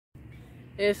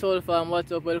Hey Soul fam, what's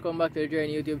up? Welcome back to the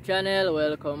Journey YouTube channel.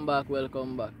 Welcome back.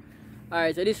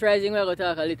 Alright, so this rising we're going to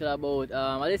talk a little about,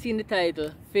 as you see in the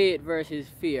title, faith versus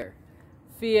fear.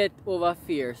 Faith over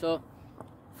fear. So,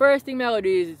 first thing I'm going to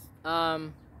do is,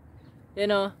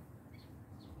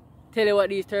 tell you what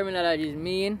these terminologies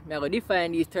mean. I'm going to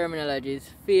define these terminologies,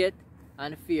 faith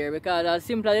and fear, because as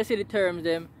simple as you see the terms,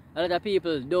 a lot of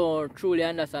people don't truly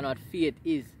understand what faith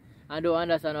is and don't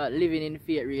understand what living in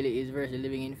faith really is versus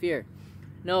living in fear.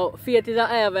 Now, faith is a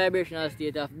higher vibrational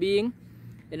state of being.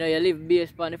 You live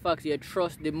based on the fact you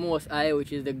trust the Most High,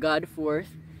 which is the God force.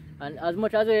 And as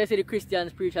much as you see the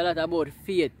Christians preach a lot about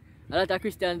faith, a lot of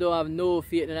Christians don't have no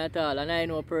faith in at all. And I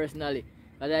know personally,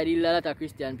 because I deal with a lot of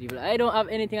Christian people. I don't have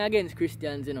anything against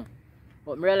Christians,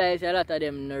 but I realize a lot of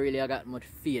them don't really got much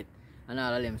faith and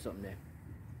all of them something there.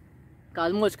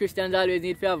 Because most Christians always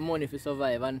need to have money to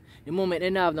survive. And the moment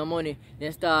they don't have no money, they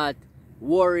start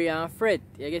worry and fret.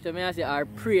 You get what I say? Or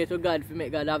pray to God to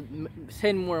make God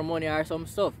send more money or some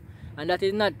stuff. And that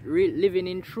is not living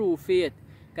in true faith.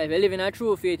 Because if you live in a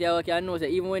true faith, you can know that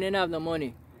even when you don't have no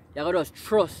money, you can just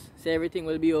trust say everything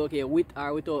will be okay with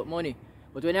or without money.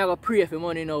 But when you go pray for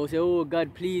money now, say, oh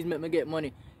God, please make me get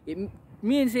money. It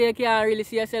means you can't really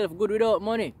see yourself good without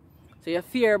money. So you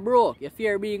fear broke, you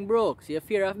fear being broke. So your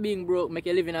fear of being broke make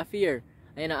you live in a fear.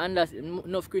 And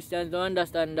enough Christians don't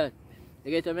understand that.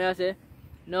 You get what I say?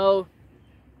 Now,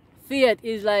 faith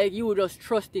is like you just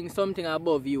trusting something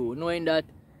above you, knowing that,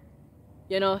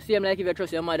 same like if you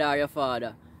trust your mother or your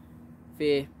father,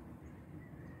 to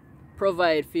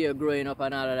provide for you growing up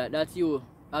and all of that. That's you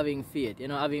having faith,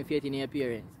 having faith in your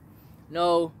parents.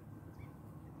 Now,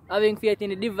 having faith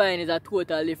in the divine is a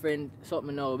total different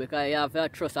something now, because you have to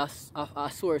trust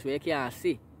a source where you can't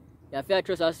see. You have to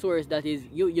trust a source that is,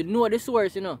 you know the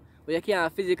source, but you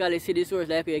can't physically see the source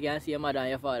like you can see your mother and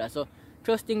your father. So,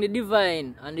 trusting the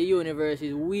divine and the universe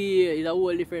is a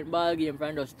whole different ballgame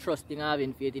from just trusting and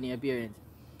having faith in your parents.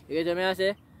 You get what I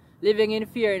say? Living in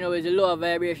fear is a lower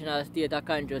vibrational state of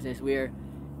consciousness where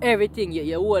everything,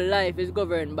 your whole life is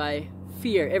governed by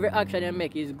fear. Every action you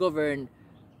make is governed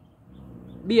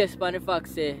based on the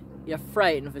fact that you're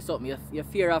frightened for something. Your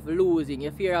fear of losing,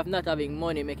 your fear of not having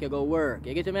money make you go work.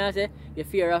 You get what I say? Your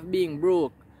fear of being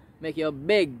broke make you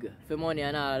beg for money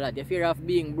and all that. Your fear of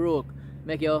being broke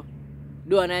make you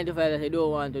do a 9 to 5 that you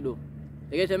don't want to do.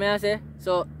 You get what I say?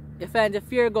 So, you find the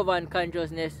fear governed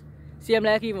consciousness, same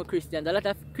like even Christians. A lot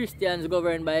of Christians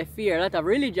governed by fear. A lot of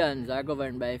religions are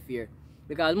governed by fear.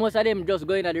 Because most of them just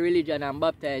go into the religion and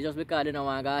baptize just because they don't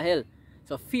want to go to hell.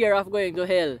 So, fear of going to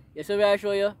hell. You see what I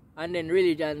show you? And then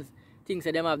religions think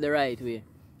that them have the right way.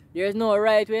 There is no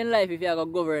right way in life if you are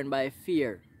governed by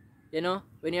fear.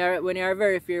 When you are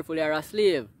very fearful, you are a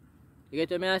slave. You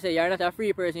get what I say? You are not a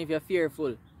free person if you are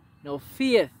fearful. Now,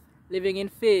 faith, living in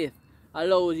faith,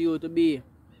 allows you to be,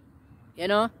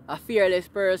 a fearless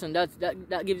person.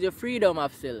 That gives you freedom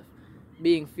of self,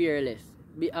 being fearless,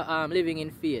 living in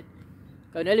faith.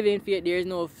 Because when you live in faith, there is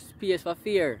no space for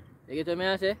fear. You get what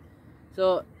I say?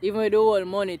 So, even with the whole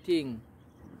money thing,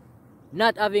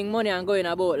 not having money and going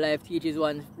about life teaches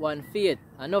one faith.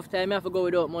 Enough time I have to go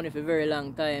without money for very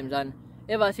long times. And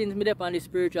ever since me up on the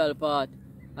spiritual path,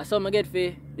 I saw me get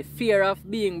the fear of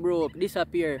being broke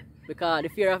disappear. Because the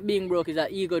fear of being broke is an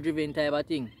ego-driven type of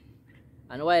thing.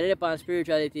 And while you're on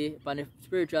spirituality, on the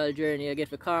spiritual journey, you get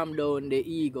to calm down the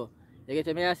ego. You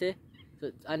get what I say?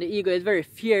 So, and the ego is very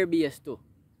fear-based too.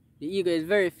 The ego is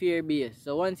very fear-based.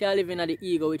 So once you're living at the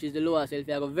ego, which is the lower self,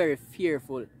 you're very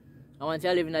fearful. And once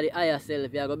you're living at the higher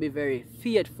self, you're going to be very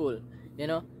faithful. You're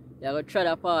going to try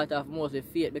that part of most of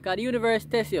faith. Because the universe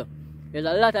tests you. There's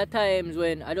a lot of times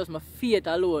when I just my faith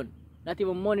alone, not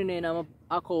even money in my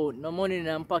account, no money in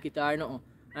my pocket or nothing.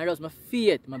 And just my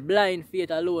faith, my blind faith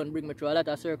alone bring me through a lot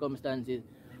of circumstances.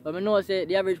 But I know say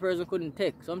the average person couldn't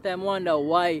take. Sometimes I wonder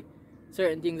why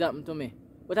certain things happen to me.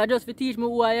 But I just teach me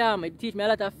who I am. It teach me a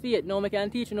lot of faith. Now I can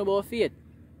teach you about faith.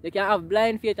 You can have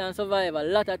blind faith and survive. A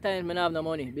lot of times I don't have no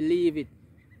money. Believe it.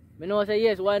 I know say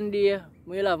yes, one day I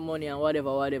will have money and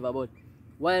whatever. But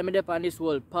while I'm on this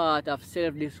whole part of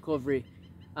self-discovery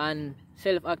and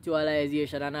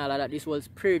self-actualization and all of that, this whole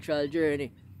spiritual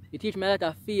journey, it teach me a lot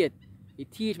of faith.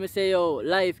 It teach me say,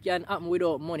 life can happen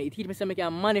without money. It teach me say I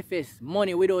can manifest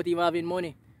money without even having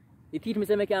money. It teach me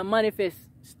say I can manifest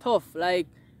stuff like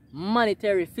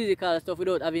monetary, physical stuff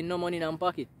without having no money in my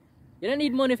pocket. You don't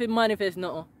need money to manifest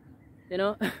nothing.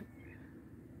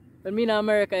 When me in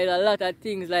America, there's a lot of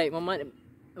things like I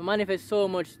manifest so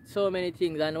many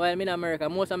things. And while I'm in America,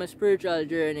 most of my spiritual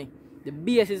journey, the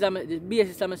basis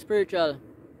of my spiritual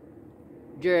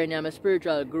journey and my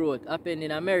spiritual growth happened in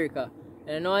America.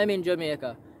 And now I'm in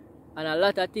Jamaica. And a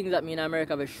lot of things that me in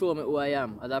America will show me who I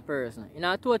am as a person. In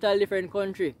a total different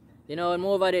country. You know, I'm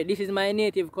over there. This is my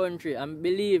native country. And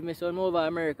believe me, so I'm over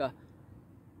America.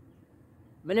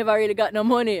 I never really got no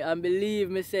money. And believe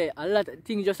me, say, a lot of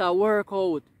things just a work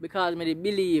out. Because me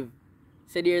believe,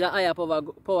 say there's a higher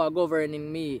power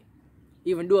governing me.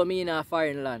 Even though me in a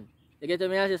foreign land. You get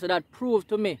what I say? So that proves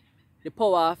to me the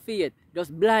power of faith.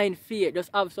 Just blind faith.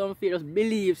 Just have some faith. Just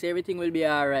believe, say everything will be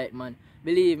alright, man.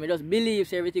 Believe me, just believe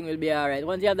say everything will be alright.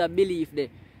 Once you have that belief there,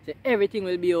 say everything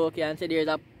will be okay and say there's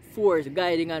a force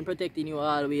guiding and protecting you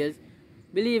always.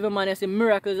 Believe me, man, you see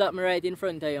miracles happen right in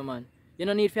front of you, man. You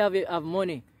don't need to have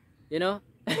money, you know?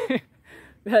 I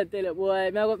tell you, boy,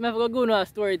 I'm going to go to a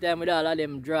story time with all of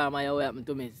them drama that happen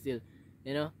to me still,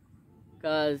 you know?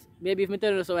 Because maybe if I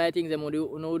tell you some of the things I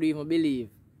don't even believe.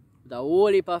 But a whole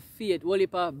heap of faith, whole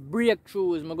heap of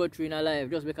breakthroughs I go through in a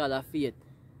life just because of faith.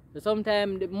 So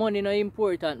sometimes the money not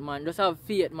important, man. Just have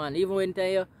faith, man. Even when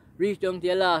you reach down to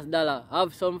your last dollar,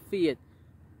 have some faith.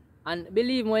 And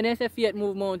believe me, when I say faith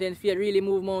move mountains, faith really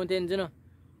move mountains, you know.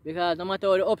 Because no matter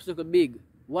how the obstacle big,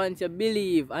 once you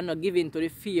believe and not give in to the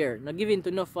fear, not give in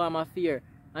to no form of fear,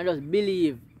 and just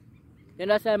believe. And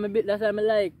that's why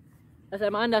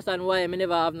I understand why I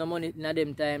never have no money in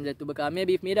them times. Because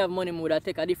maybe if I have money, I would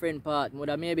take a different path. I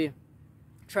would maybe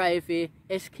try to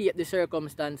escape the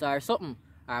circumstance or something.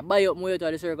 Or buy up more out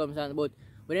of the circumstance. But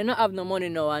when you don't have no money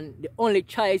now and the only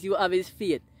choice you have is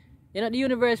faith. You know, the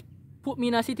universe put me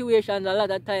in a situation a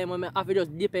lot of time when I have to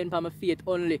just depend on my faith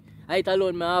only. I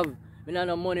alone I have. I don't have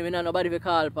no money, I don't have nobody to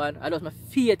call upon. I just my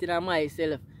faith in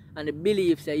myself. And the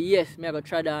belief say yes, I go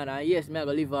try on, and yes, I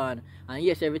go live on, and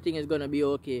yes, everything is gonna be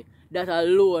okay. That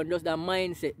alone, just that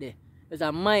mindset there. There's a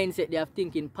mindset there of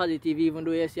thinking positive, even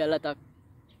though you see a lot of,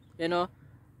 you know,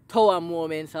 tower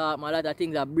moments happen, a lot of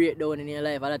things that break down in your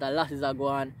life, a lot of losses are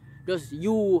going. Just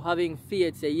you having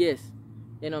faith, say yes,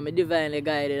 you know, I'm divinely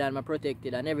guided and I'm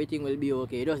protected and everything will be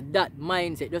okay. Just that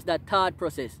mindset, just that thought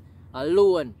process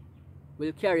alone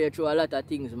will carry you through a lot of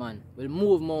things, man. Will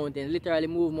move mountains, literally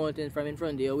move mountains from in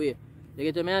front of your way.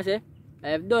 You get what I say? I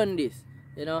have done this,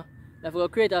 you know. If I go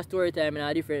create a story time in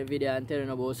a different video and telling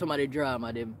about some of the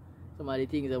drama, some of the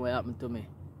things that will happen to me.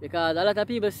 Because a lot of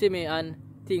people see me and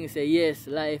say yes,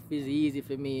 life is easy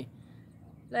for me.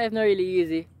 Life not really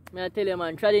easy. I tell you,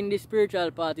 man, treading this spiritual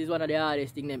path is one of the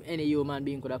hardest things them any human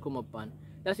being could have come up on.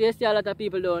 That's why you see a lot of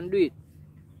people don't do it.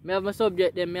 I have my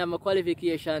subject, I have my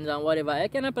qualifications and whatever. I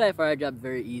can apply for a job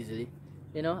very easily.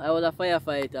 You know, I was a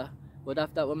firefighter, but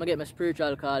after when I get my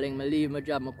spiritual calling, I leave my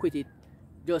job, I quit it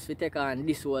just to take on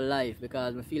this whole life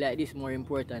because I feel like this is more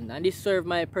important. And this serves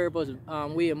my purpose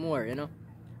way more, you know.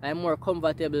 I'm more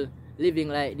comfortable living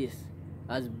like this.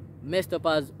 As messed up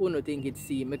as Uno think it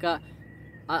seems. Because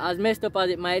as messed up as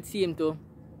it might seem to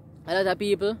a lot of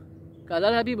people, because a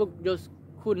lot of people just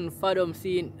couldn't fathom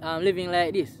seeing living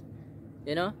like this.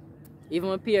 You know? Even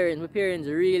my parents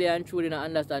really and truly don't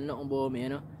understand nothing about me, you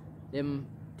know. Them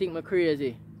think me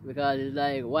crazy. Because it's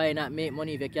like, why not make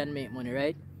money if you can make money,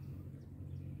 right?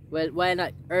 Well, why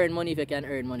not earn money if you can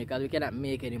earn money? Because we cannot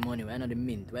make any money. We're not the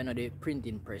mint. We're not the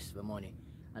printing press for money.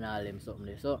 And all them something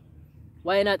there. So,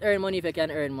 why not earn money if you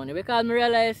can earn money? Because I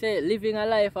realize living a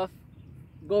life of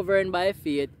governed by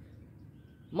faith,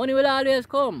 money will always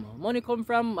come. Money come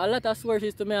from a lot of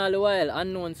sources to me all the while.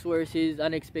 Unknown sources,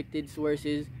 unexpected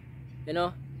sources, you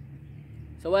know.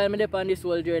 So while I'm on this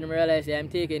whole journey, I realize I'm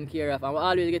taken care of. And we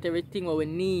always get everything what we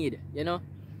need, you know.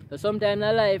 So sometimes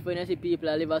in life when you see people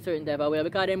that live a certain type of way,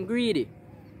 because they're greedy.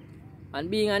 And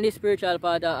being on this spiritual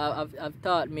path, I've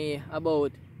taught me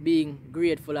about being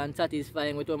grateful and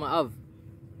satisfying with what I have.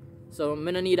 So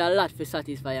I don't need a lot to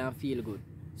satisfy and feel good.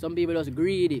 Some people are just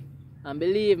greedy. And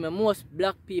believe me, most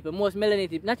black people, most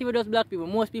melanated, not even just black people,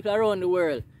 most people around the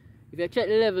world, if you check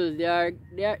the levels, they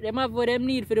have what they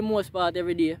need for the most part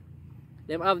every day.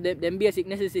 Them basic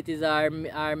necessities are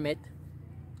met.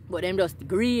 But them just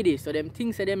greedy, so them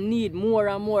things that them need more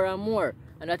and more and more.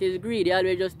 And that is greed. They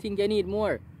always just think you need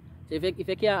more. So if you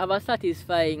can't have a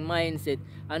satisfying mindset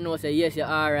and know say yes, you're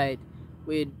alright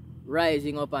with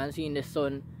rising up and seeing the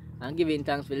sun and giving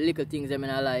thanks for the little things them in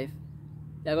our life,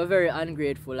 you go very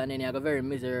ungrateful and then you go very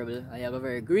miserable and you go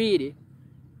very greedy.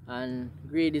 And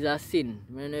greed is a sin.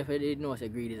 I don't know if you didn't know say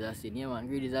greed is a sin. Yeah man,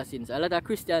 greed is a sin. So a lot of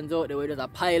Christians out there will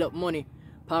just pile up money,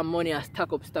 palm money and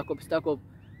stack up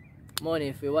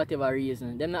money for whatever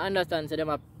reason. Them not understand so them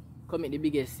are commit the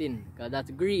biggest sin. Because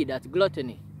that's greed, that's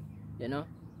gluttony. You know?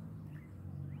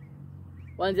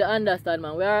 Once you understand,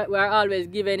 man, we are always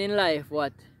given in life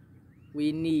what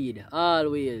we need.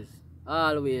 Always.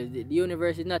 The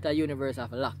universe is not a universe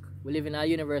of lack. We live in a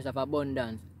universe of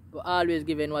abundance. we're always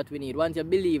given what we need. Once you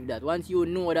believe that, once you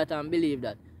know that and believe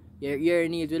that, your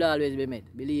needs will always be met.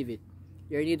 Believe it.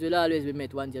 Your needs will always be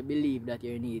met once you believe that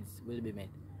your needs will be met.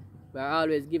 We are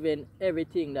always given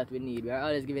everything that we need. We are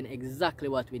always given exactly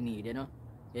what we need, you know.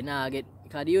 You now get,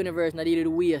 because the universe not dealing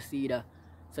with waste either.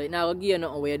 So it now give you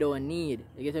nothing where you don't need.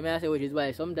 You get what I say, which is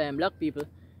why sometimes black people,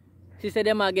 she said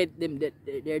them are get them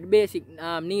their basic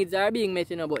needs are being met,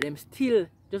 you know, but them still,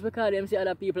 just because them see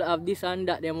other people have this and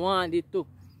that, them want it too.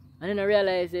 And then I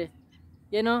realize,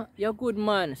 you know, you're a good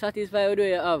man, satisfied with what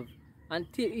you have. And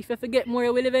if you forget more,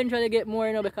 you will eventually get more,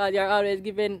 you know, because you're always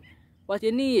given what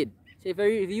you need. So if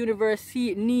the universe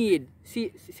see the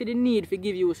need to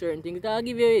give you certain things, they'll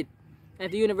give you it. And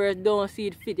if the universe don't see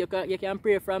it fit, you can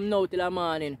pray from now till the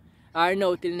morning or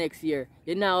now till next year.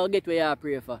 You now get what you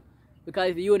pray for. Because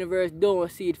if the universe don't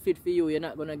see it fit for you, you're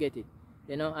not gonna get it.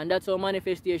 You know, and that's how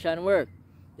manifestation works.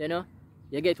 You know,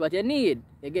 you get what you need.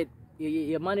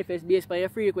 You manifest based on your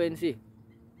frequency.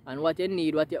 And what you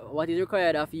need, what is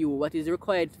required of you, what is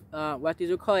required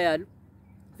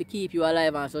to keep you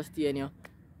alive and sustain you.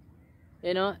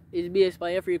 You know, is based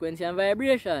on your frequency and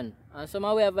vibration. And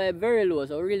somehow we have vibe very low,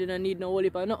 so we really don't need no whole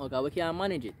heap of nothing because we can't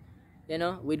manage it. You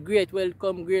know, with great wealth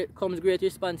comes great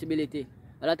responsibility.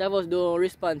 A lot of us don't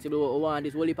responsible, we want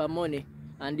this whole heap of money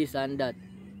and this and that.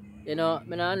 You know, I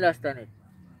don't understand it.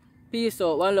 Peace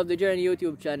out. One Love the Journey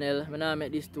YouTube channel. I don't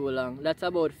make this too long. That's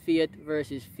about faith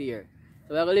versus fear.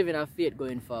 So we're going to live in a faith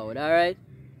going forward, alright?